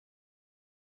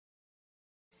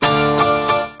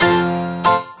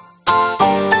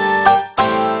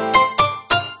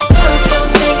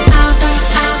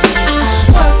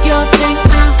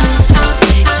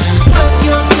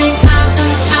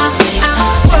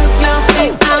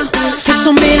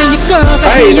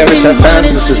Hi, Never Tap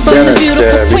fans. This is Dennis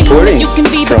reporting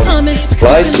from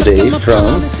live today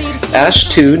from Ash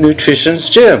 2 Nutrition's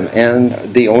Gym,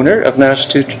 and the owner of Ash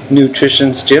 2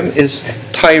 Nutrition's Gym is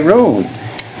Tyrone.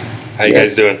 How you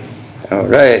guys doing? All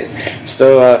right.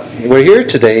 So we're here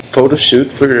today, photo shoot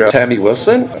for Tammy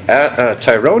Wilson.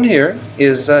 Tyrone here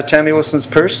is Tammy Wilson's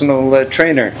personal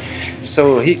trainer,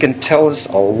 so he can tell us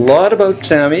a lot about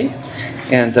Tammy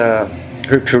and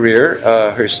her career,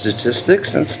 her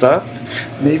statistics and stuff.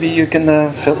 Maybe you can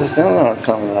fill us in on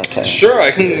some of that, Tammy. Sure,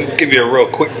 I can give you a real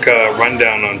quick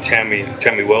rundown on Tammy.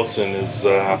 Tammy Wilson is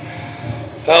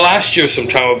last year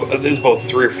sometime, it was about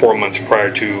 3 or 4 months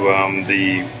prior to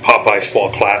the Popeyes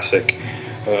Fall Classic.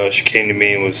 She came to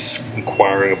me and was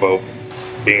inquiring about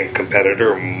being a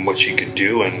competitor and what she could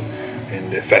do, and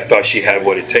if I thought she had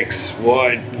what it takes. Well,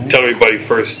 I'd tell everybody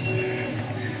first,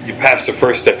 you passed the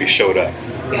first step, you showed up.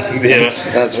 You know?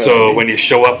 So right. When you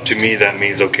show up to me, that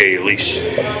means, okay, at least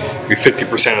you're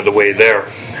 50% of the way there.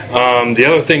 The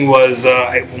other thing was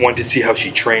I wanted to see how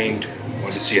she trained,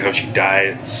 wanted to see how she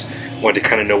diets, wanted to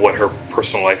kind of know what her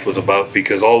personal life was about,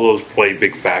 because all those play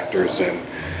big factors in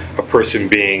a person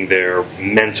being there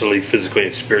mentally, physically,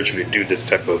 and spiritually to do this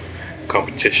type of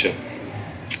competition.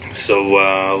 So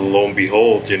lo and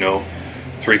behold, you know,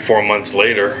 3 or 4 months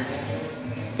later,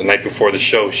 the night before the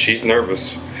show, she's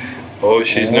nervous. Oh,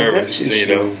 she's nervous, you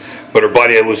know. But her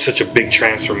body, it was such a big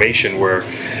transformation where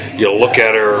you look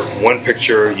at her, one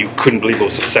picture, you couldn't believe it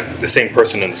was the same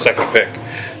person in the second pic.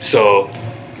 So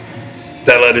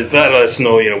that let us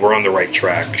know, you know, we're on the right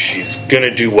track. She's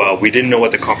gonna do well. We didn't know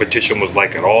what the competition was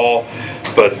like at all,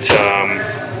 but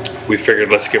we figured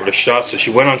let's give it a shot. So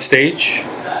she went on stage.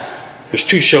 There's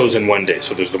 2 shows in one day,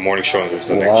 so there's the morning show and there's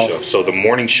the night show. So the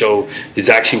morning show is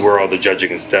actually where all the judging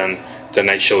is done. The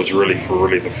night show is really for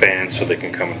the fans, so they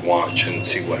can come and watch and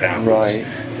see what happens,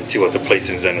 and see what the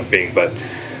placings end up being. But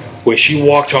when she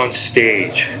walked on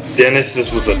stage, Dennis,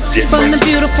 this was a different the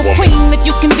beautiful woman. Queen that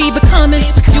you can be becoming.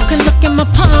 You can look in my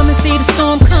palm and see the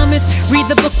storm coming.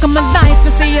 Read the book of my life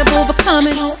and see I've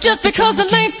overcome it. Just because the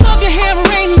length of your hair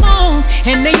ain't long,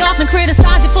 and they often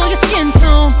criticize you for your skin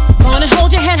tone. Gonna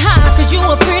hold your head high, cause you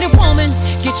a pretty woman.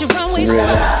 Get your runway strong.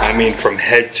 I mean, from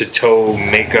head to toe,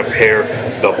 makeup, hair,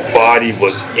 the body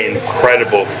was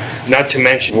incredible. Not to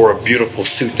mention, wore a beautiful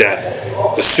suit.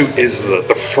 That the suit is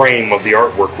the frame of the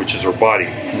artwork, which is her body.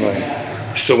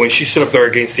 Right. So when she stood up there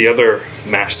against the other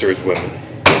Masters women,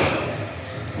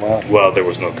 well, there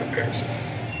was no comparison.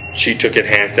 She took it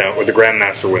hands down, or the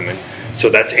Grandmaster women. So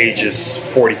that's ages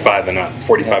 45 and up,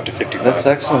 45 to 55. That's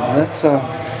excellent. That's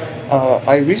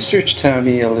I researched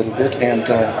Tammy a little bit,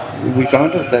 and we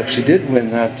found out that she did win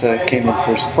that, came in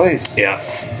first place. Yeah.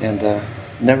 And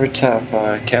Never Tap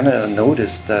Canada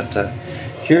noticed that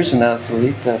here's an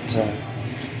athlete that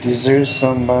deserves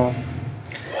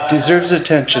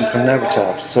attention from Never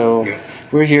Tap. So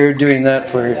we're here doing that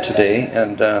for her today,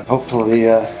 and hopefully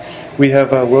we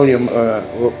have William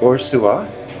Orsua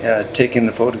taking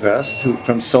the photographs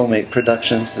from Soulmate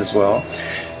Productions as well.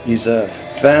 He's a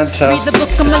fantastic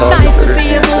photographer,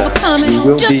 and we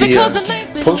will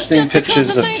be posting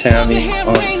pictures of Tammy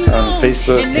on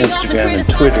Facebook, Instagram, and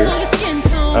Twitter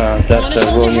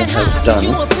that William has done.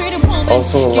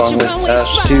 Also along with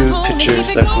Ash 2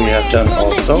 pictures that we have done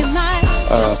also.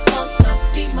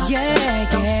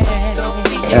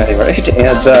 Right,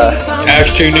 and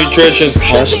Ash 2 Nutrition.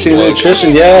 Ash 2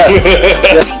 Nutrition, yes.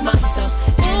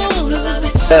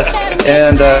 Yes,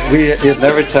 and we at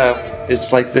Never Tap,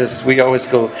 it's like this. We always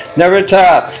go, Never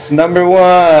Tap, it's number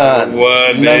one.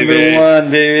 Number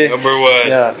one, baby. Number one.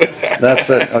 Yeah, that's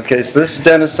it. Okay, so this is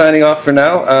Dennis signing off for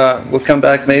now. We'll come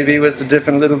back maybe with a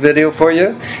different little video for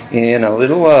you in a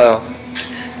little while.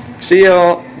 See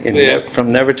y'all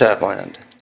from Never Tap Land.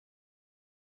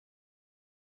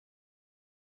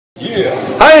 Yeah.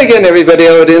 Hi again, everybody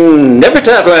out in Never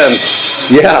Tap Land.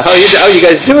 Yeah, how you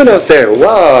guys doing out there?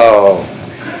 Wow.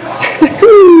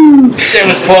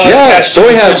 Yeah,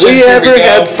 boy, have we ever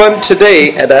had fun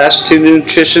today at Ash 2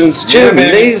 Nutrition's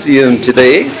Gymnasium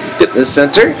today, fitness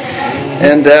center.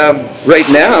 And right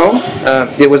now,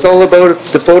 it was all about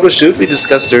the photo shoot we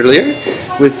discussed earlier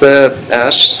with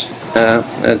Ash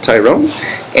and Tyrone.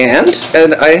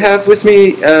 And I have with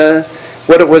me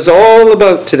what it was all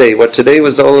about today, what today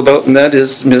was all about, and that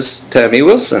is Miss Tammy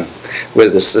Wilson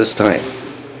with us this time.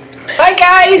 Hi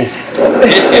guys!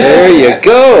 There you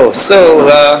go. So,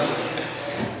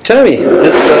 Tammy,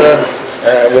 this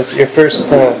was your first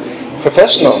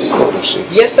professional photo shoot.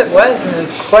 Yes, it was, and it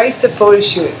was quite the photo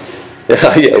shoot.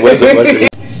 Yeah, it was, wasn't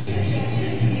it?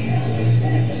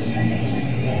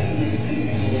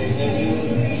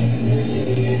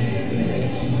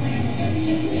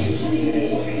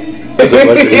 wasn't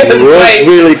much. It was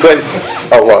really quite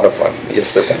a lot of fun.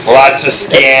 Yes, it was. Lots of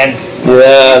scan.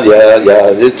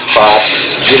 Yeah. It's hot.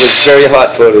 It was a very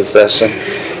hot photo session.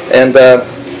 And,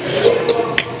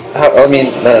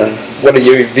 what are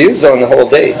your views on the whole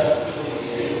day?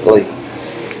 Like,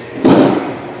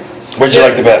 what did you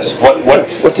like the best? What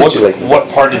did you like? What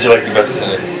part did you like the best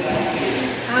today?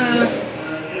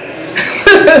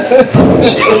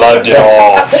 She loved it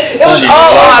all. It was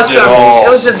all awesome. It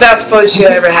was the best photo shoot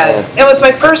I ever had. It was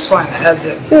my first one.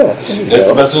 It's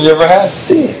the best one you ever had?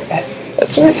 See,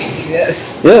 that's right. Yes.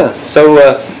 Yeah, so,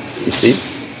 you see?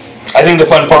 I think the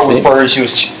fun part was for her. She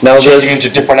was changing into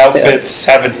different outfits,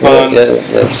 having fun.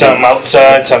 Some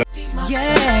outside, some.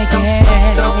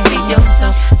 Don't be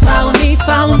yourself. Follow me,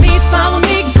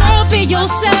 girl, be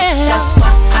yourself. That's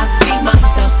why I be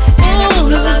myself, and I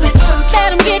love it.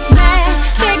 Let them get mad,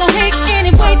 they gon' hate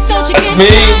anyway. Don't you get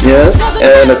mad? Yes,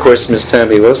 and of course Miss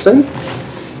Tammy Wilson.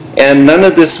 And none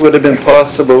of this would have been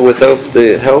possible without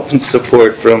the help and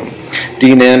support from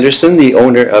Dean Anderson, the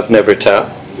owner of Never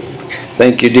Tap.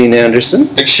 Thank you, Dean Anderson.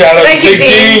 Big shout out to Big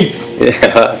Dean.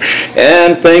 Yeah,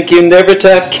 and thank you, Never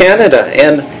Tap Canada.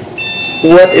 And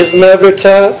what is Never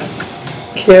Tap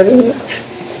Canada?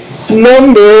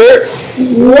 Number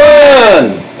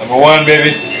 1. Number 1,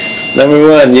 baby. Number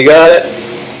 1, you got it?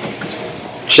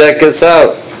 Check us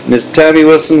out. Miss Tammy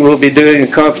Wilson will be doing a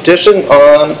competition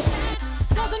on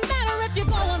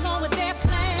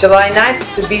July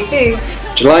 9th to BC's.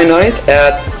 July 9th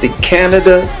at the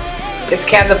Canada. It's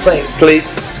Canada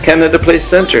Place. Canada Place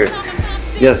Center.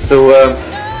 Yes, so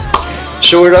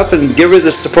show her up and give her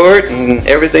the support and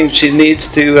everything she needs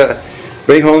to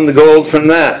bring home the gold from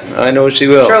that. I know she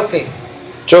will. Trophy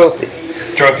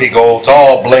gold. It's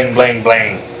all bling, bling,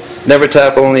 bling. Never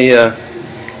Tap only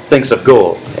thinks of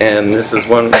gold, and this is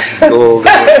one gold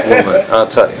woman, I'll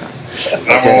tell you.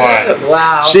 Number 1.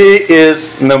 Wow. She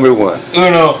is number 1.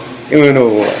 Uno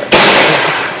 1.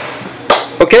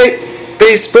 Okay,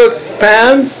 Facebook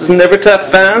fans, Never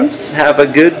Tap fans, have a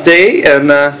good day, and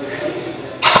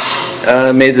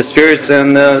may the spirits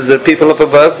and the people up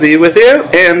above be with you,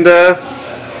 and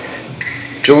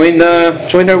join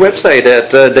our website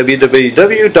at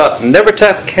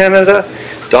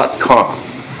www.nevertapcanada.com.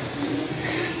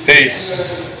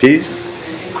 Peace,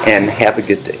 and have a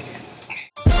good day.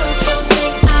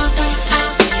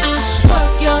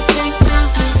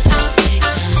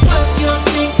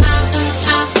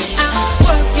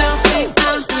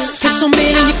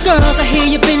 Girls, I hear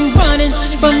you've been running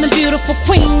from the beautiful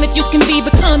queen that you can be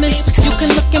becoming. You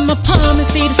can look in my palm and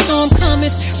see the storm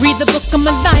coming. Read the book of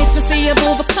my life and see I've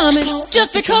overcome it.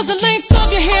 Just because the length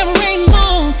of your hair ain't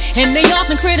long, and they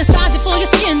often criticize you for your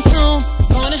skin tone.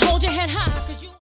 Gonna hold your head high.